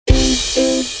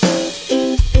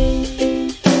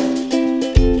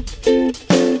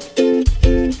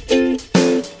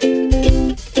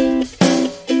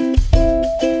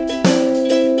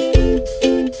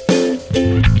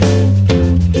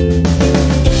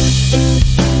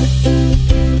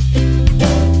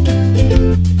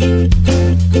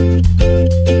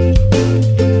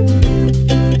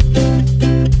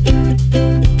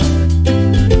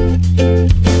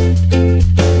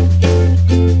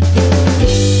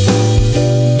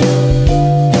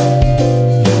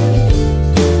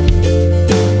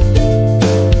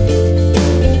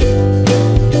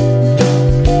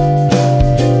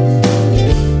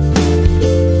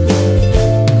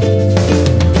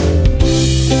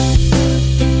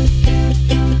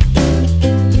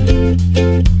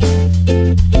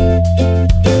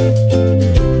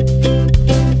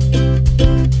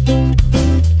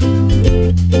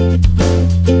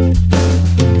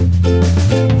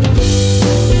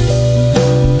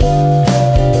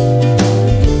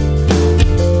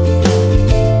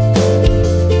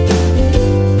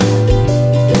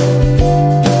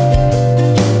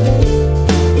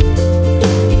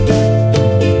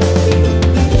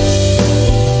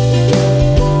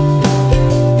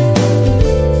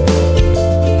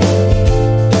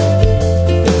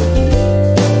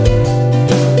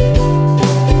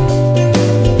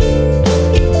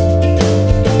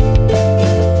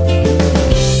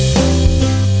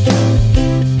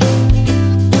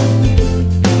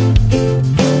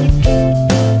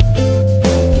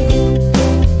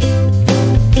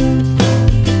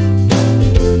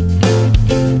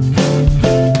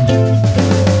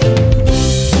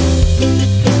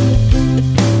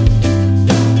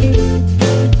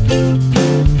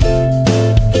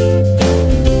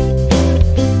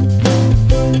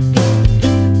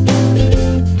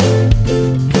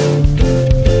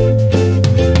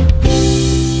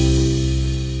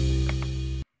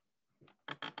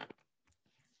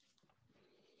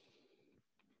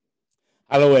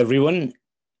Hello, everyone.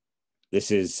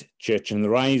 This is Church on the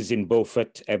Rise in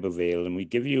Beaufort Ebbw Vale, and we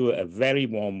give you a very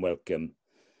warm welcome.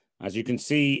 As you can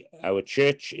see, our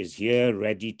church is here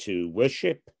ready to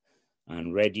worship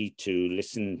and ready to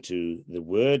listen to the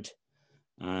word.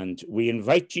 And we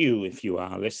invite you, if you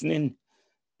are listening,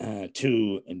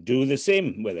 to do the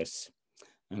same with us.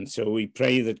 And so we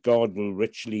pray that God will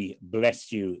richly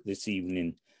bless you this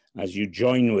evening as you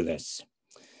join with us.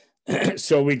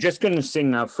 So we're just going to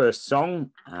sing our first song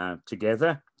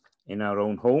together in our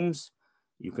own homes.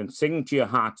 You can sing to your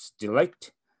heart's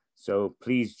delight. So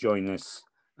please join us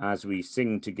as we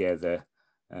sing together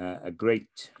a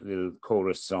great little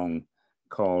chorus song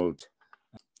called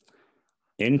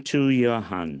Into Your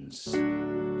Hands.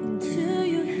 Into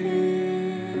your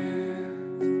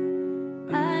hands,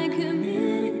 I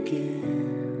commit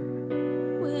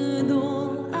again with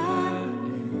all I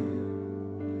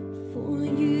am for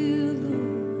you, Lord.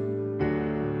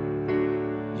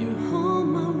 You hold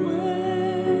my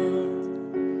words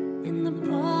in the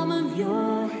palm of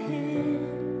your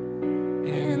hand,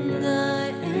 and I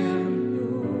am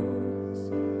yours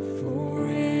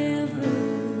forever.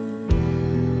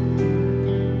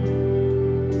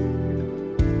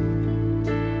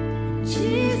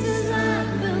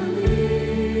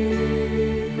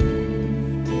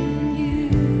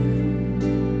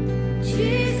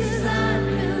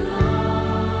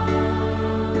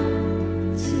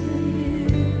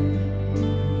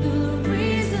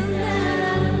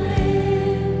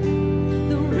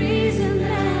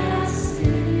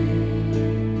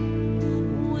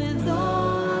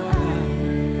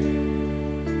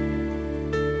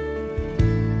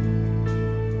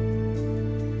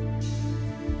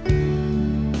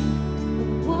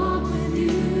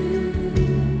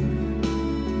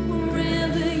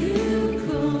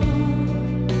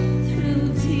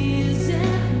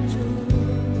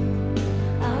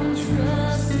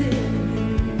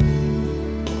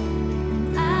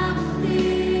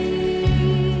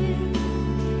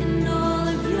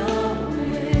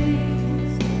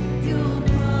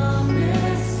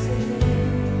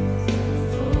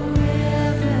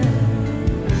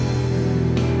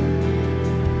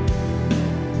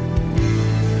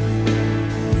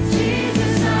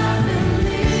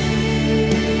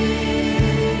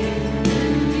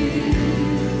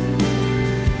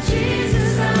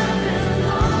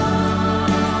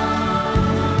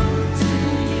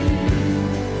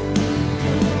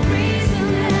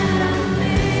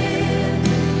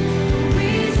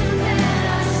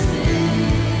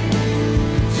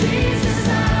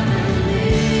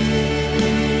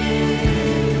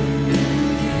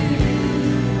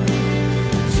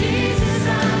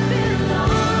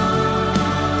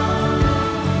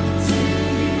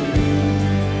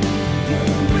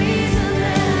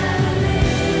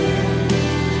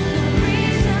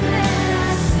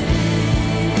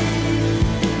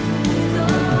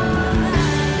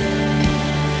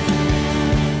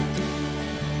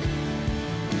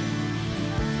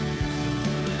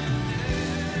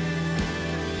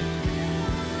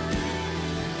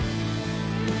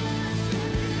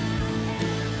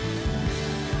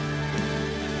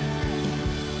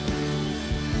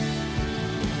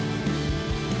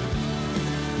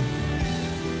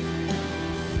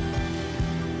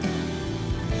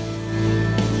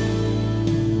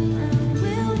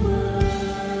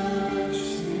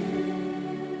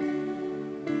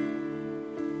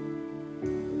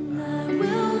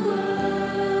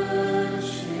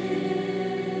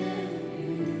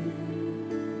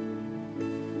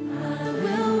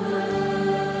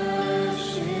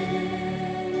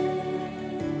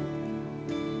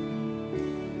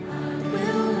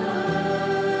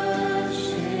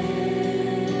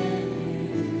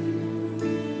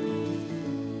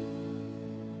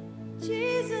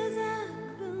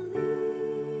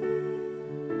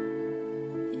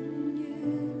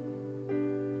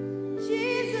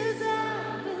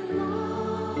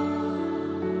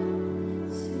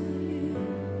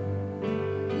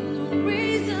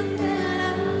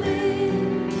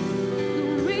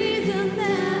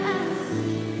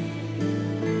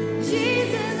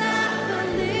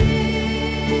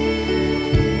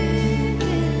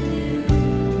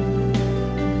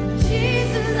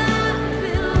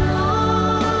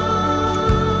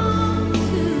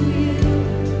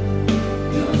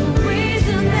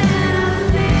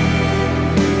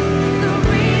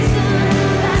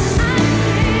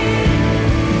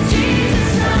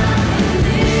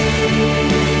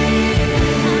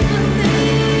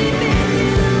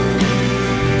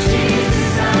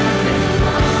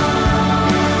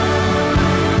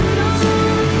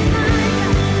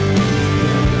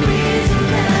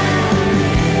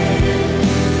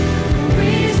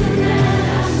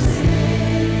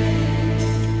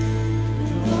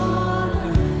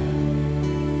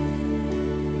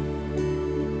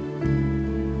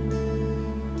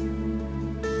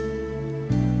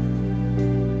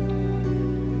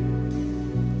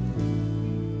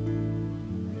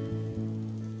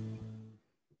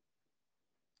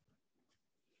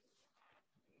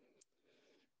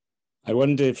 I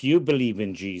wonder if you believe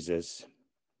in Jesus.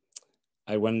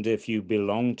 I wonder if you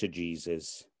belong to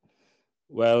Jesus.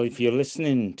 Well, if you're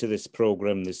listening to this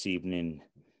program this evening,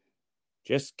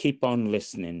 just keep on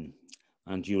listening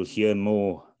and you'll hear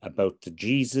more about the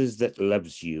Jesus that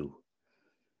loves you.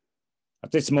 At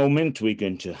this moment, we're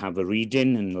going to have a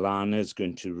reading and Lana's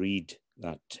going to read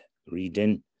that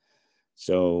reading.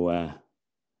 So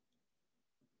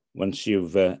once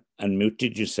you've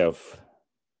unmuted yourself.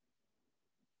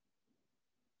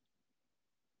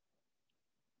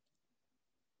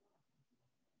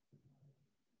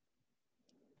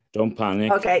 Don't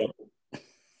panic. Okay.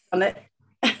 On it.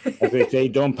 As they say,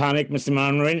 don't panic, Mr.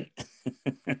 Manwaring.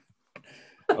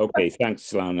 Okay,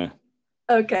 thanks, Lana.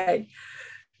 Okay.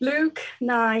 Luke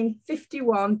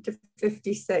 9:51 to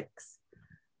 56.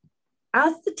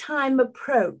 As the time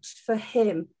approached for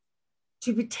him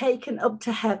to be taken up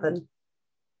to heaven,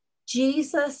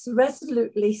 Jesus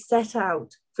resolutely set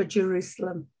out for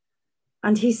Jerusalem,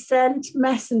 and he sent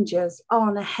messengers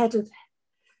on ahead of him,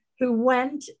 who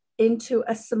went into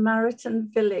a Samaritan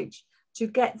village to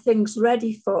get things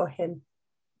ready for him.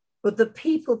 But the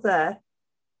people there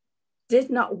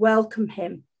did not welcome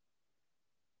him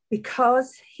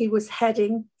because he was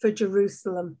heading for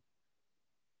Jerusalem.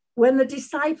 When the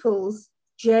disciples,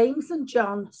 James and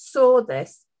John, saw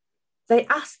this, they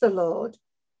asked the Lord,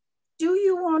 "Do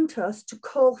you want us to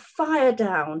call fire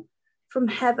down from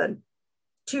heaven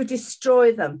to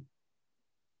destroy them?"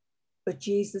 But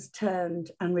Jesus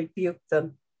turned and rebuked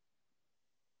them,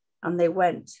 and they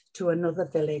went to another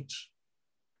village.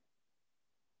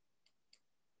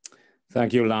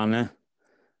 Thank you, Lana.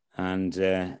 And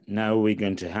now we're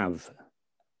going to have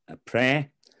a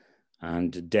prayer,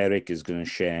 and Derek is going to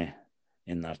share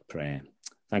in that prayer.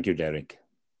 Thank you, Derek.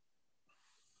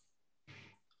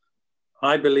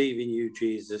 I believe in you,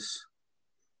 Jesus.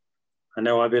 I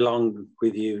know I belong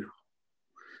with you.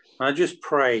 I just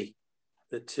pray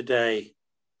that today,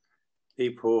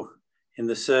 people in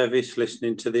the service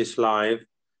listening to this live,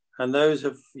 and those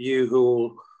of you who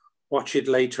will watch it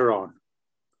later on,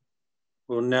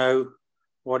 will know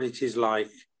what it is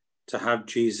like to have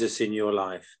Jesus in your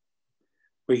life.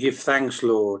 We give thanks,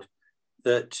 Lord,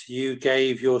 that you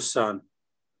gave your Son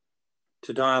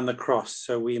to die on the cross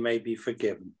so we may be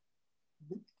forgiven.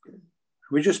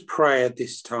 We just pray at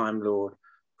this time, Lord,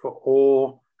 for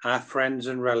all our friends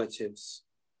and relatives.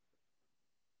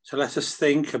 So let us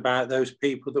think about those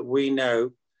people that we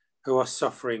know who are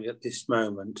suffering at this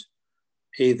moment,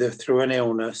 either through an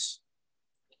illness,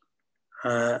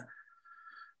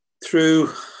 through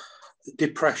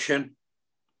depression,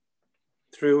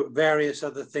 through various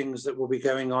other things that will be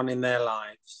going on in their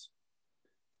lives.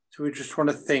 So we just want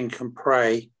to think and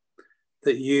pray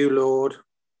that you, Lord,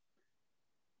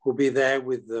 will be there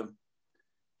with them,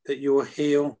 that you will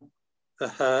heal the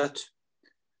hurt,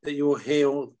 that you will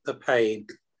heal the pain,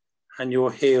 and you will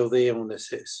heal the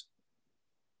illnesses.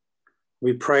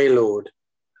 We pray, Lord,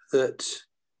 that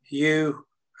you,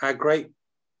 our great,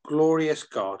 glorious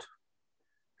God,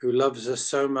 who loves us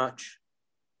so much,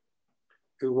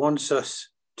 who wants us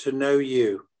to know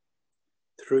you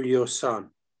through your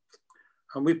Son.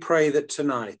 And we pray that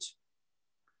tonight,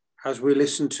 as we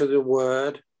listen to the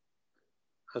word,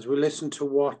 as we listen to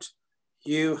what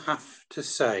you have to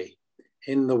say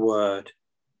in the word,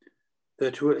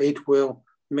 that it will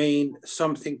mean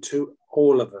something to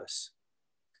all of us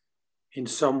in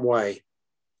some way.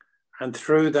 And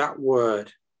through that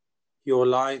word, your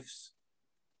lives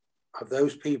of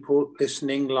those people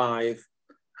listening live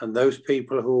and those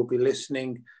people who will be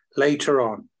listening later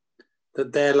on,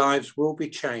 that their lives will be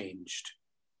changed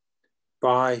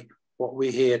by what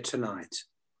we hear tonight.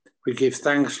 We give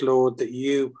thanks, Lord, that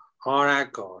you are our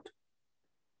God,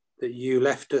 that you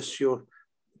left us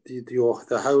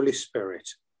the Holy Spirit,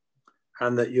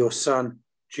 and that your Son,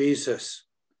 Jesus,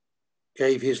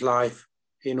 gave his life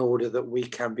in order that we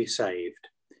can be saved.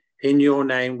 In your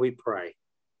name we pray.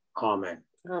 Amen.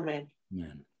 Amen.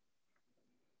 Amen.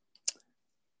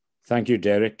 Thank you,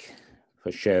 Derek,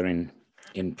 for sharing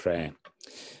in prayer.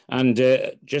 And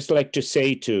just like to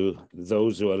say to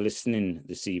those who are listening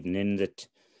this evening that,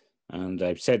 and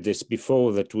I've said this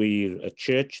before, that we're a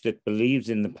church that believes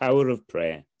in the power of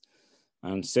prayer.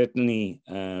 And certainly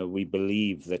we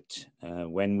believe that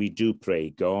when we do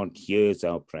pray, God hears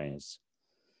our prayers.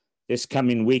 This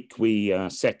coming week, we are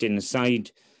setting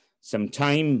aside some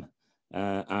time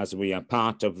as we are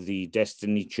part of the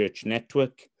Destiny Church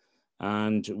Network,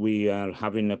 and we are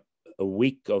having a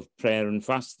week of prayer and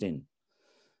fasting.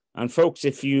 And folks,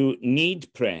 if you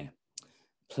need prayer,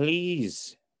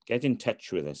 please get in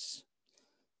touch with us.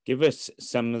 Give us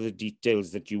some of the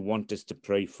details that you want us to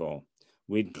pray for.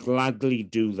 we'd gladly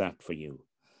do that for you.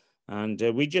 And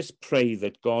we just pray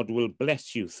that God will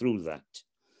bless you through that.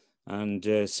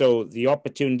 And so the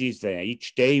opportunity is there.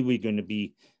 Each day we're going to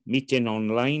be meeting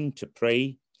online to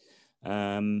pray.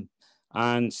 And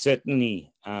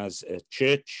certainly as a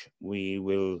church, we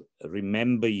will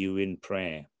remember you in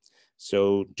prayer.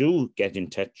 So do get in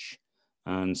touch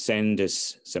and send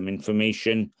us some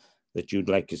information that you'd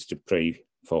like us to pray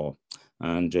for.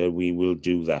 And we will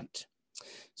do that.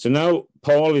 So now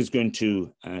Paul is going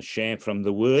to share from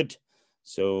the word.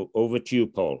 So over to you,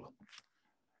 Paul.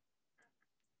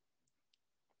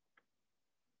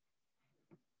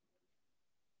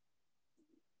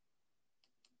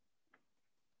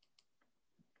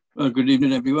 Well, good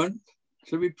evening, everyone.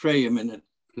 Shall we pray a minute,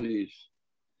 please?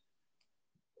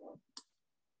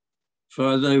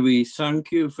 Father, we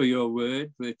thank you for your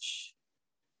word, which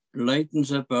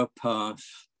lightens up our path,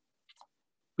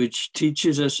 which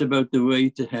teaches us about the way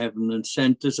to heaven and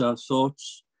centers our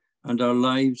thoughts and our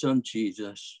lives on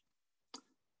Jesus.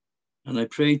 And I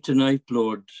pray tonight,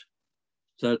 Lord,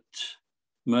 that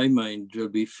my mind will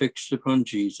be fixed upon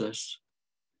Jesus,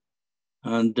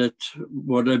 and that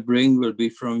what I bring will be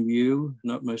from you,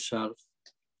 not myself.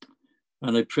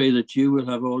 And I pray that you will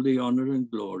have all the honor and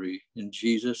glory in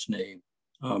Jesus' name.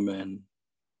 Amen.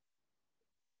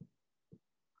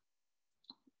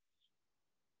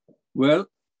 Well,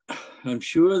 I'm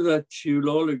sure that you'll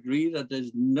all agree that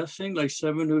there's nothing like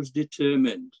someone who's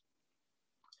determined.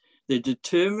 They're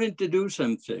determined to do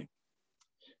something.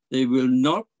 They will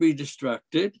not be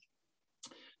distracted.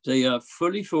 They are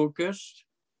fully focused.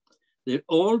 They're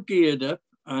all geared up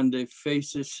and their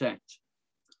face is set.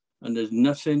 And there's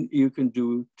nothing you can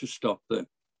do to stop them.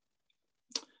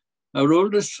 Our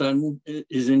oldest son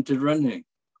is into running,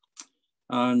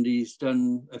 and he's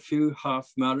done a few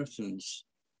half marathons.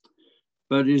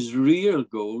 But his real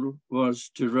goal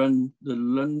was to run the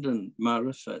London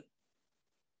Marathon.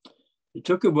 It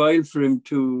took a while for him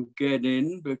to get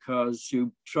in because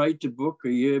you tried to book a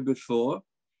year before,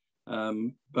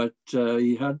 but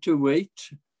he had to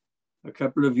wait a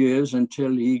couple of years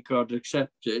until he got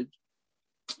accepted.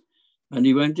 And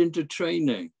he went into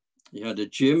training. He had a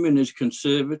gym in his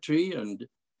conservatory, and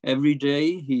every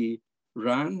day he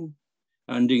ran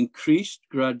and increased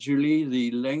gradually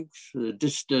the length, the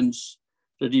distance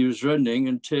that he was running,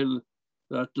 until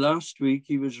that last week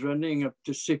he was running up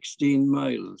to 16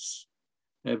 miles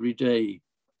every day.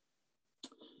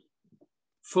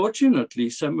 Fortunately,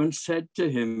 someone said to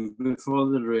him before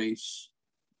the race,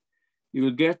 you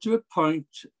will get to a point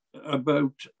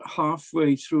about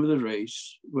halfway through the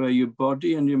race where your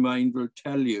body and your mind will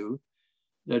tell you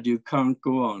that you can't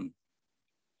go on.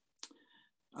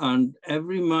 And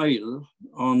every mile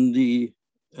on the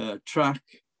track,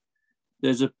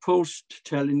 there's a post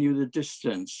telling you the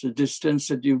distance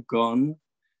that you've gone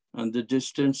and the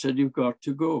distance that you've got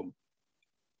to go.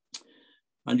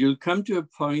 And you'll come to a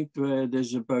point where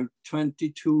there's about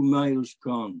 22 miles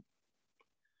gone.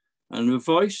 And a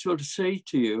voice will say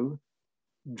to you,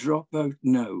 drop out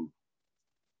now.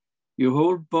 Your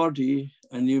whole body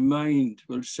and your mind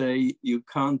will say, you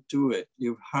can't do it.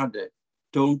 You've had it.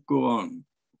 Don't go on.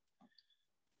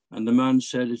 And the man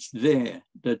said, it's there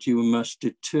that you must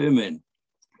determine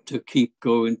to keep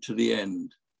going to the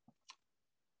end.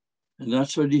 And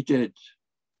that's what he did.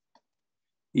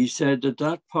 He said at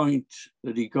that point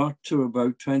that he got to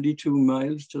about 22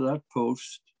 miles to that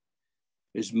post,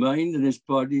 his mind and his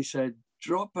body said,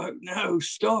 drop out now,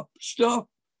 stop.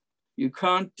 You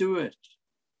can't do it.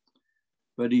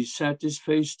 But he set his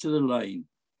face to the line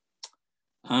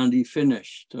and he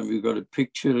finished. And we've got a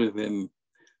picture of him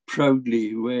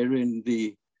proudly wearing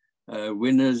the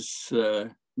winner's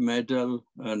medal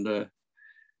and a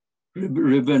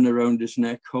ribbon around his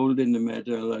neck, holding the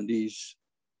medal, and he's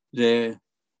there.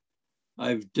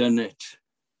 I've done it.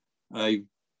 I've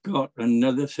got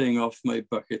another thing off my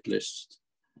bucket list.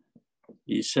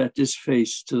 He set his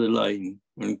face to the line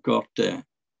and got there.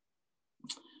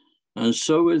 And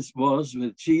so it was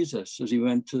with Jesus as he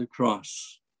went to the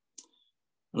cross.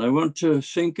 And I want to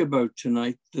think about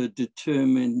tonight the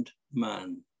determined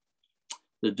man.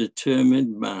 The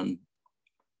determined man.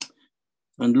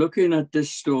 And looking at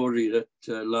this story that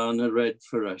Lana read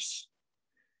for us,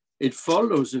 it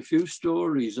follows a few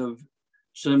stories of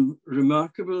some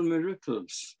remarkable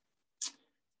miracles.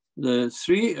 The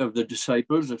three of the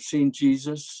disciples have seen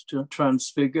Jesus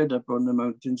transfigured up on the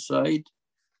mountainside.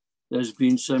 There's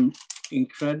been some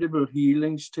incredible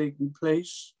healings taking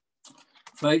place.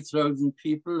 5,000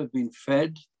 people have been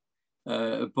fed.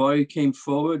 A boy came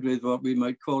forward with what we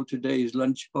might call today his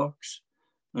lunchbox,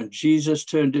 and Jesus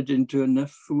turned it into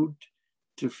enough food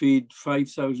to feed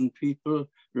 5,000 people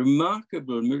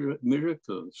remarkable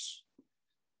miracles.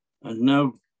 And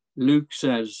now Luke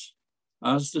says,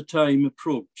 as the time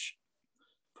approached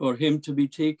for him to be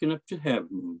taken up to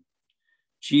heaven,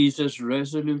 Jesus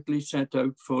resolutely set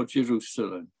out for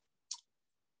Jerusalem.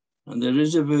 And there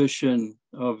is a version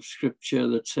of scripture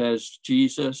that says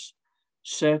Jesus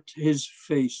set his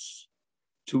face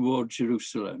toward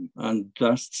Jerusalem. And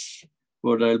that's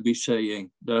what I'll be saying.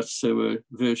 That's the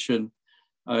version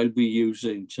I'll be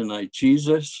using tonight.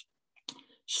 Jesus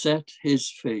set his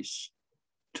face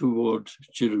toward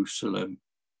Jerusalem.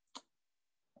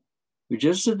 We're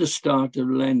just at the start of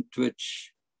Lent,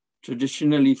 which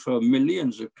traditionally for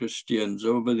millions of Christians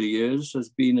over the years has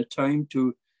been a time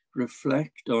to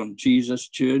reflect on Jesus'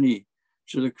 journey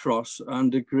to the cross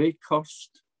and the great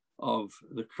cost of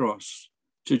the cross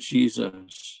to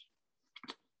Jesus.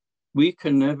 We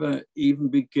can never even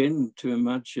begin to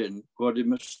imagine what it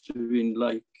must have been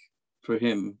like for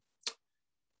him.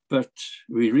 But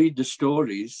we read the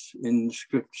stories in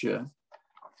scripture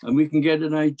and we can get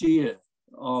an idea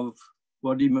of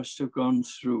what he must have gone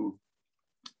through.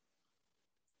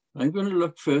 I'm going to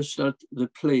look first at the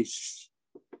place,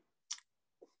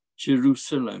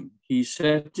 Jerusalem. He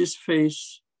set his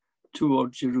face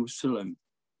toward Jerusalem.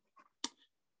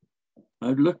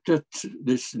 I've looked at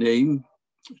this name,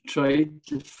 tried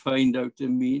to find out the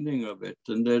meaning of it,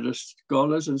 and there are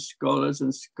scholars and scholars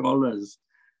and scholars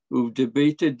who've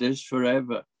debated this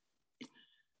forever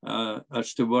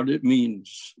as to what it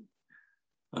means.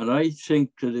 And I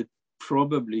think that it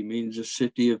probably means a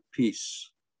city of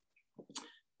peace.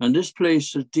 And this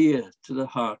place is dear to the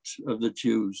heart of the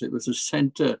Jews. It was a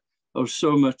center of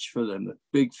so much for them. The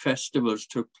big festivals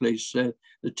took place there.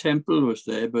 The temple was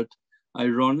there, but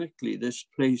ironically, this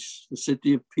place, the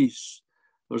city of peace,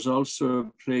 was also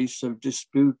a place of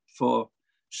dispute for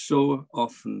so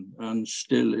often and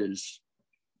still is.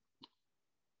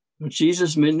 But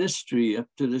Jesus' ministry up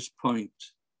to this point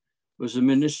was a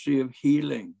ministry of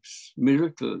healings,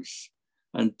 miracles,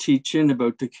 and teaching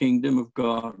about the kingdom of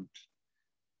God.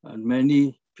 And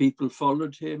many people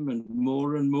followed him, and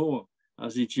more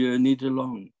as he journeyed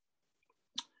along.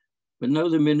 But now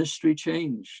the ministry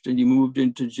changed and he moved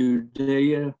into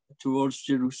Judea towards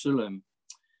Jerusalem.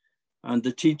 And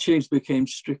the teachings became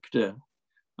stricter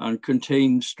and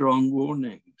contained strong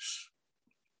warnings.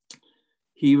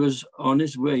 He was on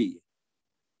his way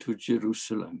to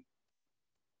Jerusalem.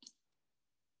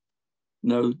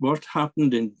 Now, what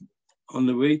happened on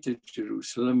the way to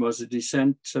Jerusalem was that he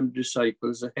sent some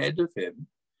disciples ahead of him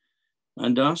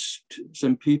and asked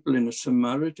some people in a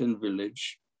Samaritan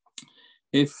village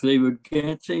if they would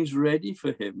get things ready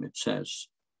for him, it says.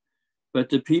 But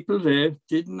the people there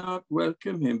did not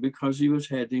welcome him because he was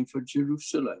heading for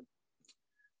Jerusalem.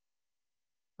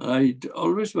 I'd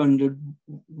always wondered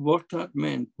what that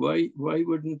meant. Why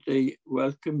wouldn't they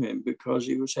welcome him because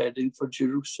he was heading for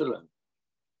Jerusalem?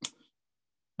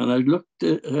 And I looked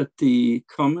at the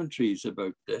commentaries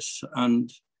about this,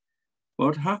 and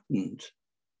what happened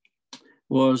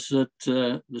was that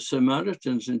the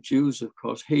Samaritans and Jews, of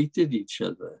course, hated each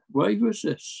other. Why was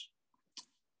this?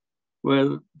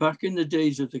 Well, back in the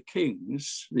days of the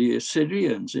kings, the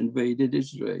Assyrians invaded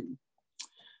Israel,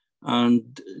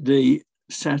 and they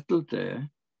settled there,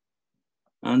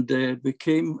 and there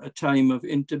became a time of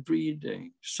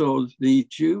interbreeding. So the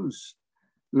Jews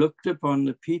looked upon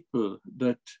the people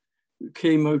that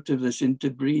came out of this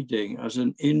interbreeding as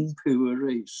an impure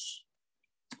race.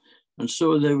 And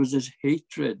so there was this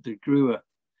hatred that grew up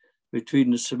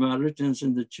between the Samaritans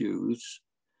and the Jews.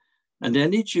 And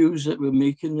any Jews that were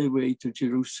making their way to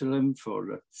Jerusalem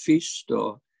for a feast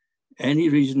or any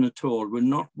reason at all were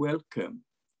not welcome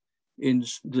in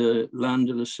the land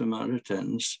of the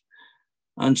Samaritans.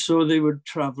 And so they would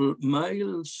travel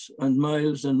miles and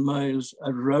miles and miles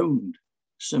around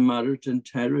Samaritan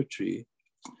territory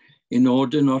in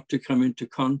order not to come into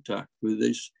contact with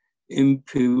this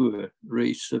impure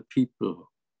race of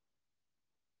people.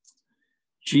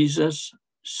 Jesus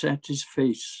set his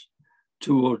face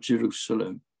toward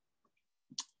Jerusalem.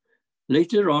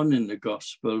 Later on in the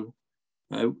gospel,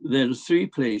 there are three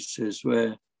places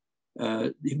where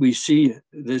we see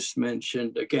this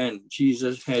mentioned again,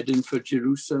 Jesus heading for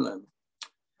Jerusalem.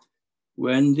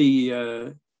 When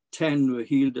the 10 were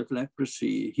healed of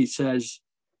leprosy, he says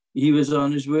he was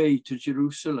on his way to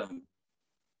Jerusalem.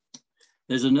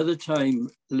 There's another time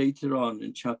later on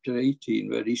in chapter 18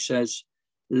 where he says,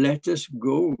 let us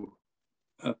go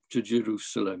up to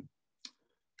Jerusalem.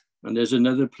 And there's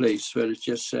another place where it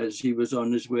just says he was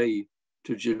on his way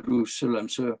to Jerusalem.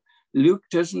 So Luke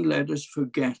doesn't let us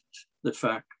forget the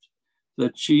fact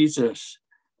that Jesus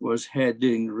was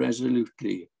heading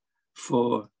resolutely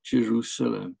for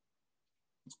Jerusalem.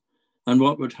 And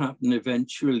what would happen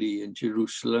eventually in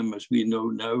Jerusalem, as we know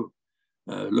now,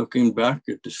 looking back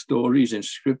at the stories in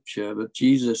Scripture, but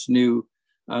Jesus knew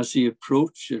as he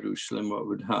approached Jerusalem, what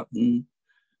would happen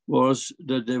was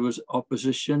that there was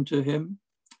opposition to him,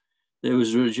 there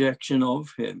was rejection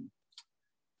of him,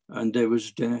 and there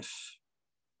was death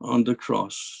on the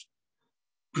cross,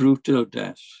 brutal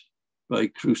death by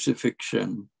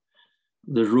crucifixion,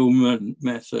 the Roman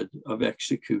method of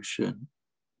execution.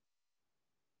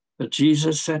 But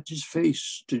Jesus set his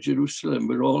face to Jerusalem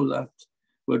where all that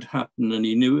would happen, and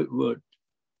he knew it would.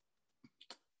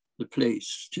 The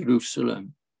place,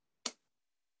 Jerusalem.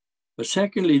 But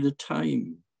secondly, the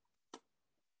time.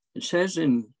 It says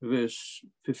in verse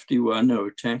 51,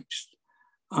 our text,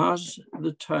 as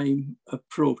the time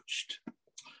approached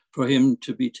for him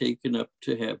to be taken up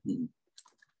to heaven.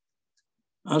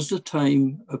 As the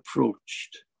time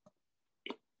approached.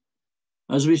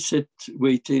 As we sit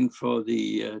waiting for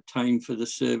the time for the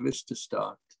service to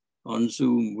start on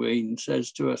Zoom, Wayne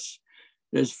says to us,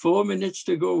 there's 4 minutes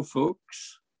to go,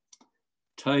 folks.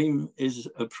 Time is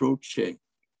approaching.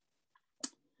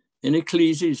 In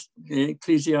Ecclesiastes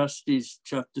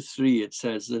chapter 3, it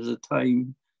says there's a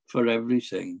time for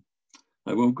everything.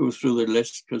 I won't go through the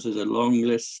list because there's a long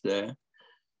list there,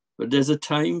 but there's a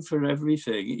time for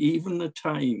everything, even the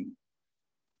time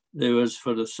there was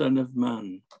for the Son of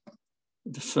Man,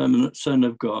 the Son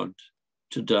of God,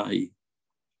 to die.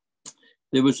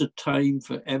 There was a time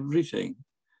for everything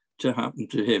to happen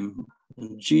to him.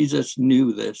 And Jesus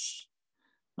knew this,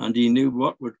 and he knew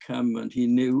what would come, and he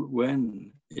knew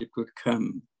when it would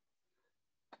come.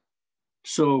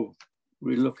 So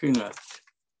we're looking at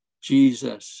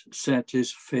Jesus set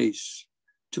his face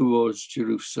towards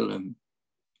Jerusalem,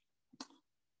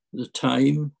 the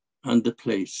time and the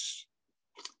place.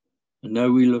 And now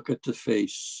we look at the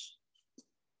face.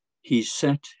 He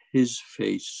set his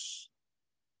face.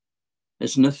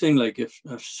 There's nothing like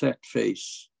a set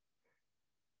face.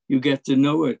 You get to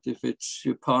know it if it's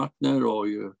your partner or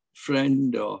your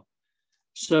friend or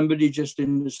somebody just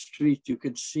in the street, you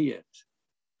can see it.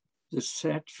 The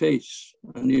set face,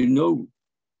 and you know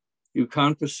you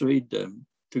can't persuade them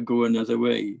to go another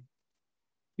way.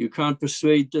 You can't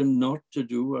persuade them not to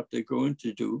do what they're going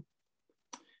to do.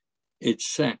 It's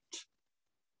set.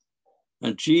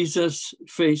 And Jesus'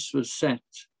 face was set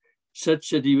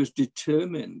such that he was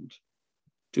determined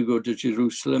to go to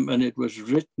Jerusalem, and it was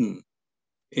written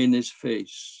in his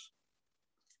face.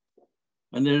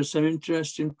 And there are some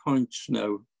interesting points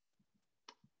now.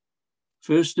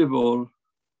 First of all,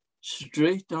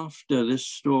 straight after this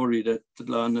story that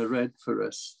Lana read for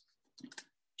us,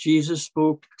 Jesus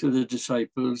spoke to the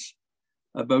disciples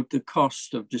about the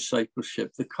cost of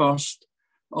discipleship, the cost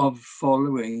of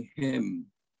following him.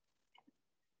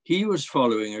 He was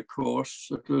following a course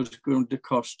that was going to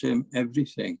cost him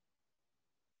everything.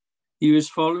 He was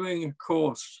following a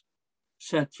course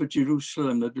set for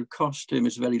Jerusalem that would cost him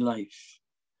his very life.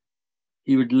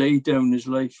 He would lay down his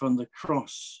life on the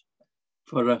cross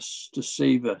for us to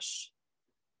save us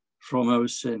from our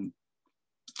sin.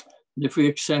 And if we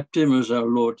accept him as our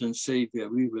Lord and Savior,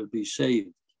 we will be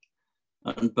saved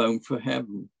and bound for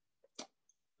heaven.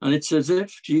 And it's as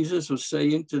if Jesus was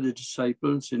saying to the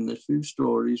disciples in the few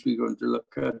stories we're going to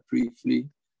look at briefly,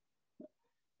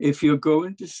 if you're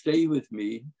going to stay with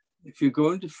me, if you're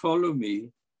going to follow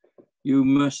me, you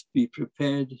must be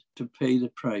prepared to pay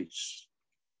the price.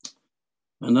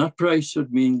 And that price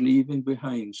would mean leaving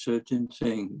behind certain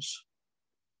things.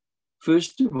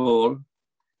 First of all,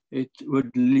 it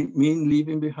would mean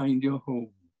leaving behind your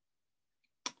home.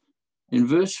 In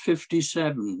verse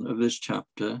 57 of this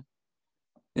chapter,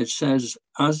 it says,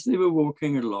 as they were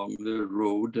walking along the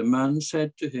road, a man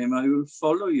said to him, I will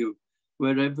follow you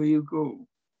wherever you go.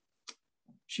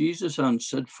 Jesus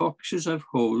answered, foxes have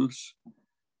holes,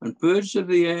 and birds of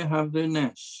the air have their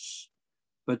nests,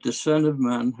 but the Son of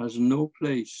Man has no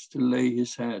place to lay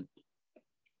his head.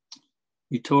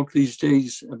 We talk these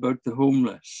days about the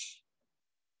homeless.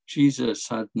 Jesus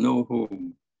had no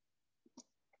home.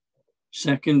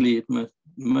 Secondly, it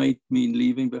might mean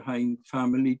leaving behind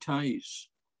family ties.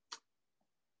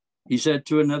 He said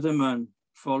to another man,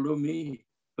 follow me.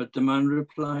 But the man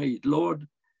replied, Lord,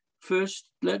 first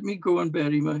let me go and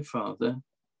bury my father.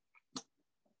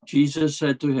 Jesus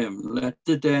said to him, let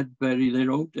the dead bury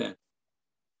their own dead,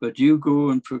 but you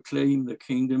go and proclaim the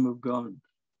kingdom of God.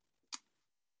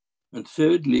 And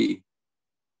thirdly,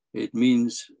 it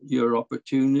means your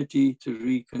opportunity to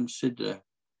reconsider.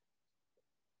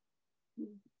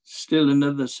 Still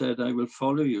another said, I will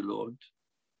follow you, Lord.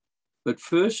 But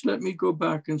first let me go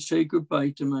back and say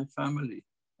goodbye to my family.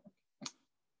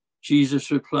 Jesus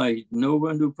replied, "No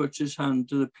one who puts his hand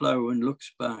to the plow and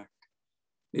looks back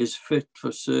is fit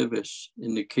for service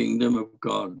in the kingdom of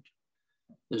God."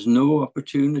 There's no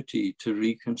opportunity to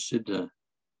reconsider.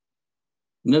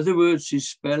 In other words, he's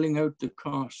spelling out the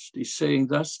cost. He's saying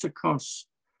that's the cost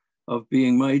of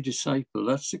being my disciple.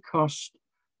 That's the cost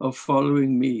of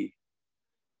following me.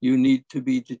 You need to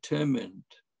be determined.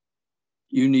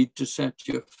 You need to set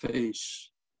your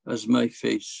face as my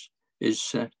face is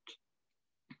set.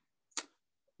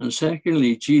 And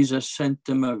secondly, Jesus sent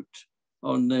them out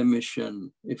on their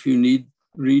mission. If you need,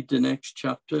 read the next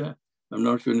chapter. I'm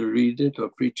not going to read it or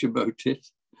preach about it,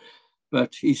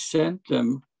 but he sent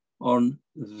them on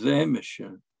their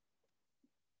mission.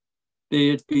 They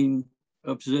had been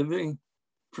observing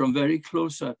from very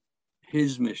close up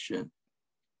his mission.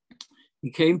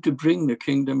 He came to bring the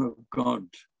kingdom of God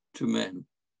to men.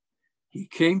 He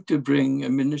came to bring a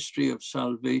ministry of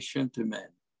salvation to men.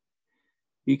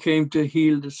 He came to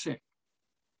heal the sick.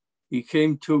 He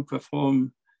came to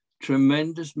perform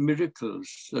tremendous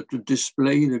miracles that would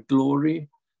display the glory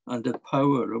and the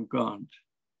power of God.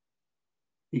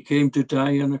 He came to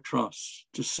die on a cross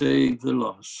to save the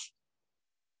lost.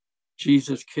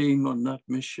 Jesus came on that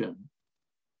mission,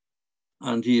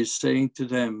 and he is saying to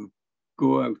them,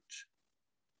 go out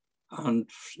and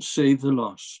save the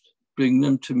lost, bring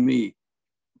them to me,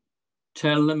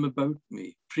 tell them about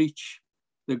me, preach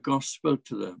the gospel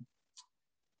to them,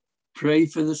 pray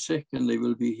for the sick and they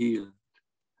will be healed,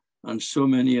 and so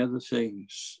many other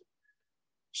things.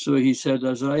 So he said,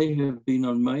 as I have been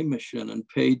on my mission and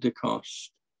paid the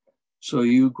cost, so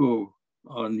you go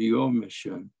on your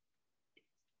mission.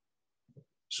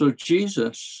 So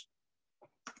Jesus,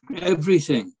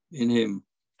 everything in him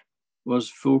was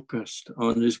focused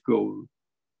on his goal.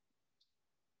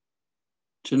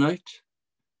 Tonight,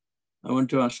 I want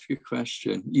to ask you a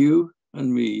question. You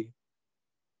and me,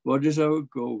 what is our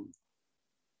goal?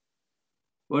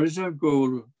 What is our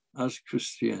goal as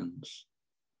Christians?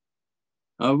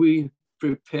 Are we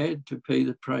prepared to pay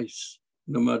the price,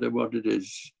 no matter what it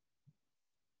is?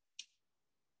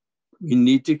 We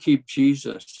need to keep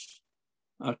Jesus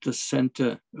at the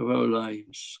center of our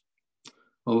lives.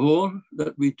 Of all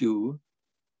that we do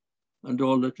and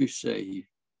all that we say.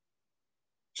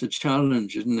 It's a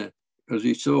challenge, isn't it? Because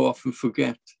we so often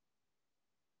forget.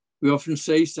 We often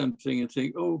say something and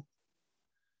think, oh,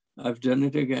 I've done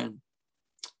it again.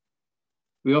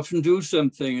 We often do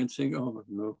something and think, oh,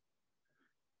 no,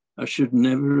 I should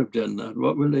never have done that.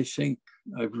 What will they think?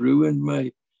 I've ruined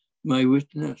my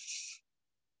witness.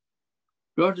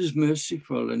 God is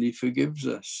merciful and he forgives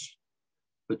us,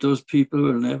 but those people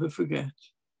will never forget.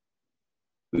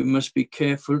 We must be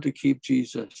careful to keep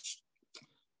Jesus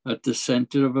at the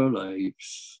center of our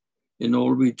lives in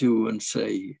all we do and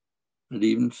say and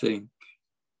even think.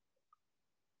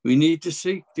 We need to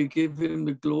seek to give him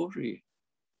the glory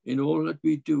in all that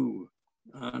we do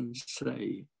and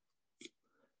say.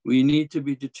 We need to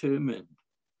be determined,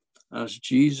 as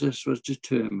Jesus was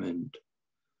determined,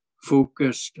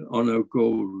 focused on our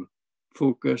goal,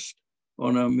 focused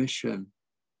on our mission.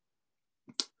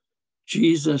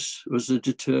 Jesus was a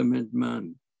determined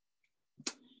man.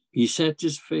 He set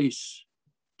his face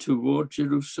toward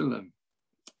Jerusalem.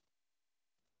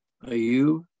 Are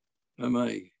you, am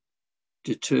I,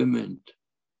 determined?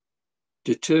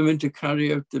 Determined to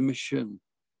carry out the mission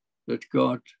that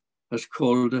God has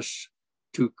called us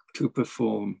to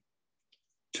perform,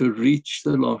 to reach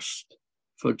the lost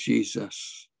for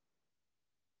Jesus.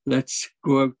 Let's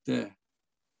go out there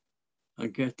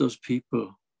and get those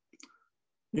people.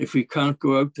 If we can't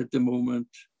go out at the moment,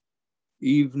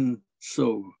 even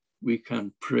so, we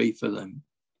can pray for them.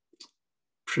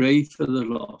 Pray for the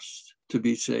lost to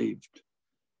be saved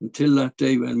until that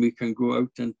day when we can go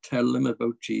out and tell them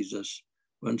about Jesus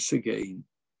once again.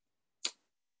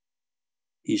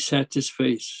 He set his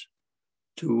face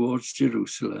towards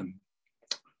Jerusalem.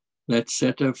 Let's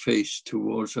set our face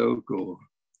towards our goal.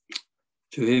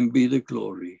 To him be the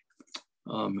glory.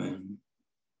 Amen.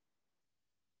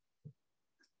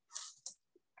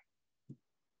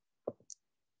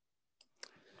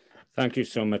 Thank you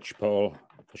so much, Paul,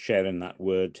 for sharing that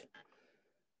word.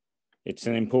 It's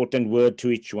an important word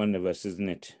to each one of us, isn't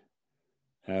it?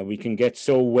 We can get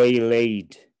so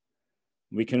waylaid.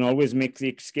 We can always make the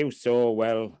excuse, oh,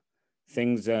 well,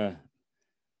 things are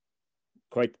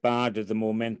quite bad at the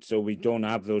moment, so we don't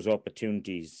have those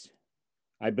opportunities.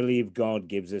 I believe God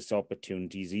gives us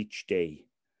opportunities each day.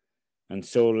 And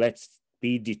so let's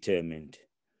be determined.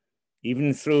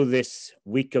 Even through this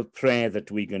week of prayer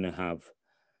that we're going to have,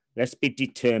 let's be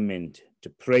determined to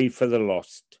pray for the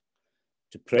lost,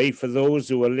 to pray for those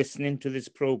who are listening to this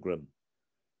program,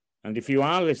 And if you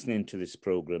are listening to this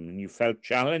program and you felt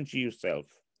challenged yourself,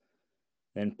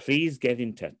 then please get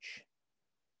in touch.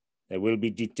 There will be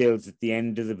details at the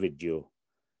end of the video,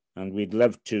 and we'd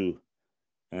love to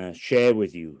share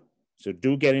with you. So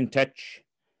do get in touch,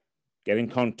 get in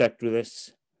contact with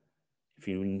us. If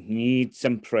you need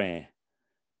some prayer,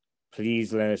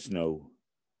 please let us know,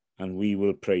 and we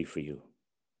will pray for you.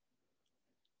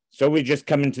 So we're just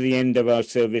coming to the end of our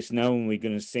service now, and we're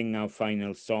going to sing our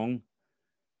final song.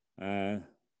 The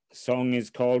song is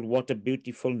called What a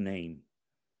Beautiful Name.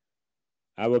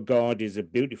 Our God is a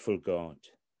beautiful God,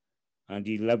 and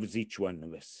he loves each one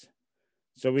of us.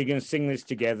 So we're going to sing this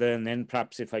together, and then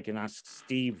perhaps if I can ask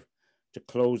Steve to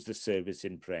close the service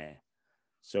in prayer.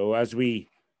 So as we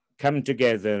come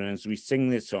together and as we sing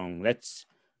this song, let's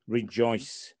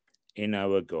rejoice in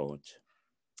our God.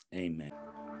 Amen.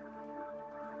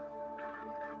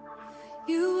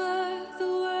 You were the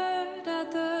Word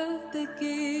at the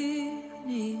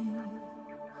beginning,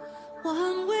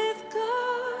 one with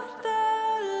God the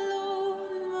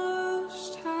Lord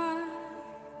Most High.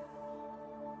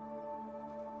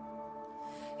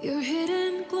 Your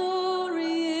hidden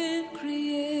glory in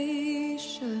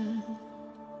creation,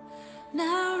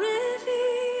 now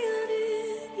revealed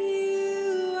in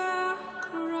you, our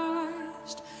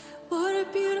Christ. What a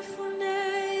beautiful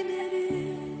name it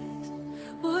is.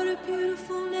 What a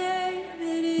beautiful name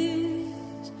it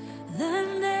is. The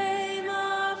name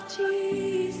of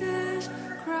Jesus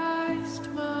Christ,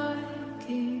 my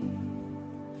King.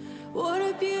 What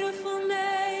a beautiful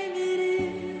name it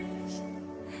is.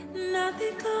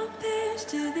 Nothing compares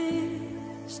to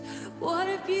this. What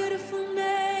a beautiful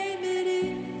name it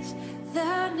is.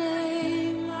 The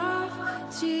name of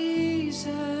Jesus.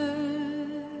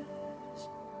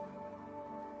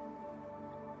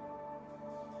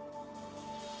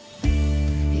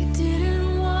 He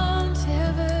didn't want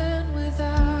heaven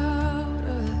without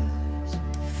us.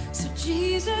 So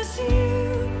Jesus,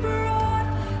 you brought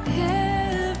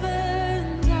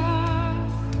heaven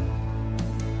down.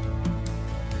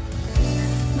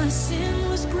 My sin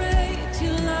was great,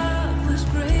 your love was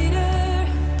greater.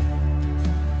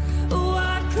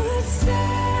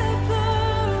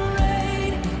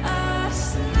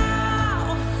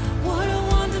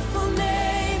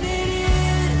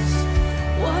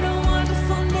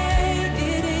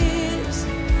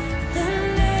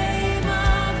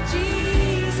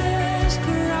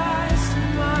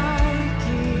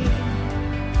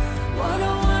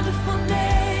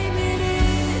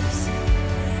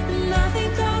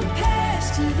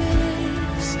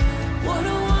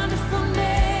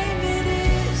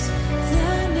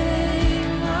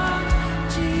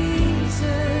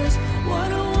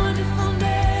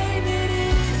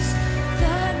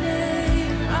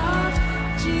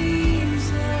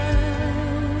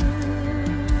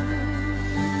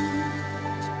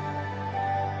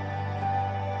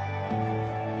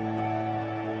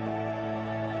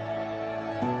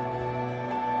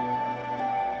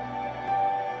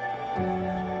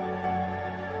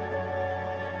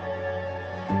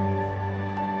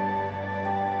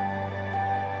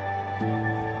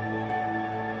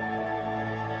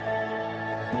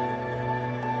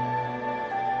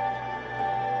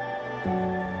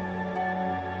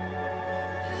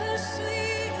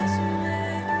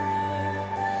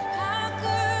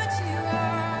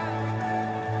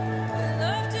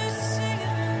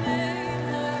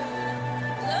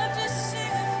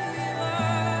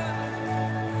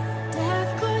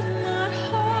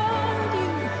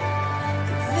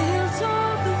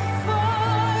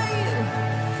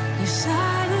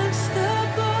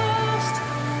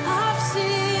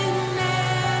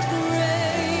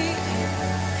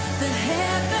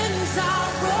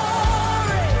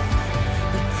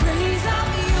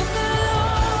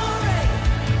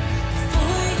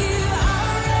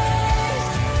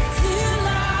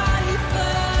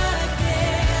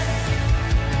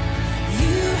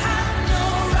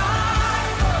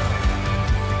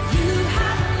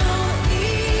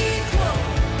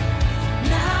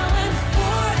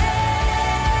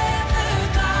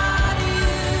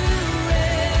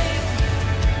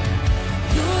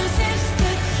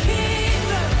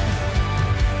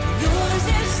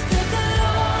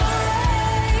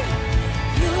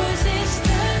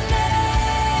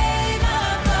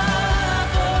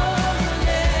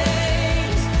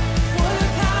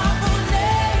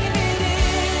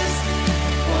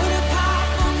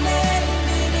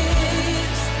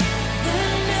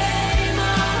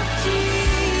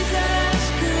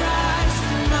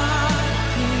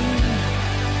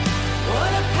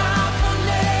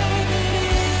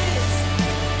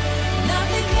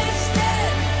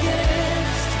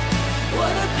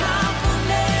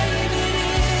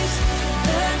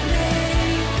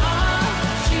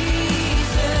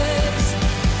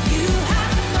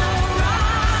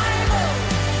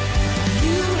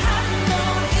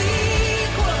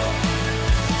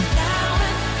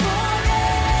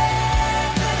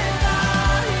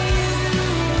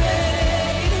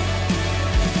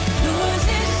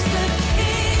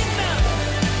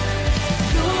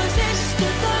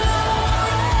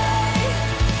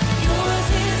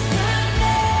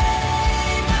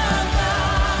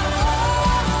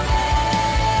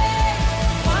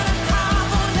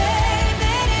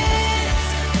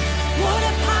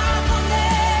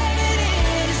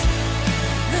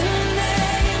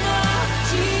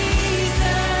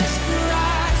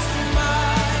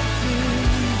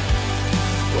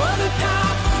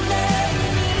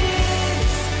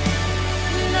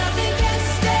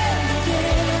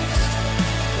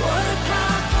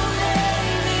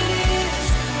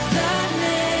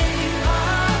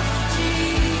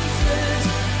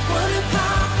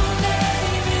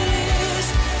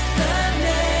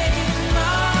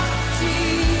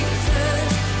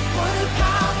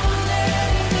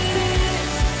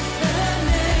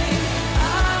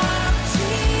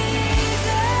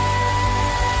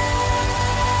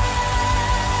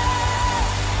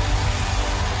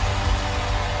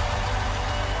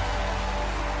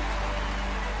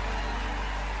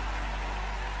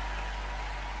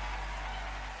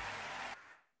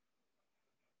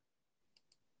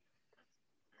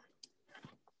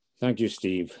 Thank you,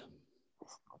 Steve.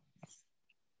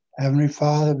 Heavenly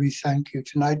Father, we thank you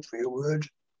tonight for your word.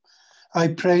 I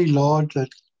pray, Lord, that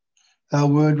that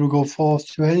word will go forth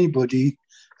to anybody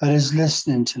that is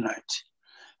listening tonight.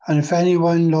 And if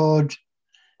anyone, Lord,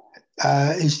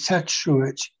 is touched through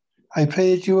it, I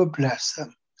pray that you will bless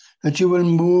them, that you will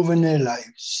move in their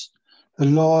lives. The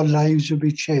Lord, lives will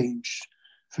be changed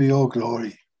for your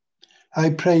glory.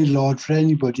 I pray, Lord, for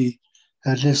anybody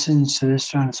that listens to this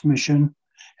transmission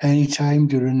anytime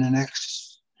during the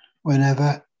next,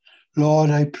 whenever. Lord,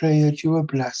 I pray that you will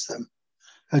bless them,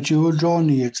 that you will draw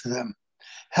near to them.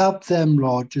 Help them,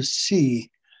 Lord, to see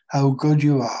how good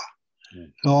you are.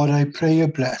 Lord, I pray your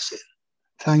blessing.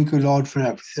 Thank you, Lord, for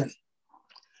everything.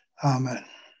 Amen.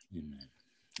 Amen.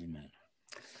 Amen.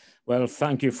 Well,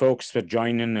 thank you, folks, for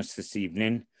joining us this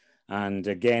evening. And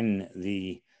again,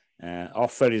 the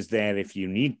offer is there if you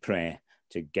need prayer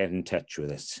to get in touch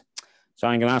with us. So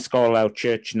I'm going to ask all our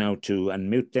church now to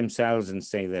unmute themselves and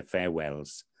say their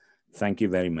farewells. Thank you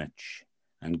very much,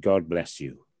 and God bless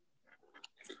you.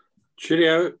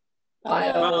 Cheerio.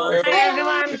 Bye, Bye.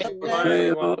 everyone. Bye,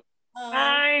 everyone.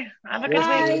 Bye. Have a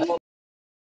good week.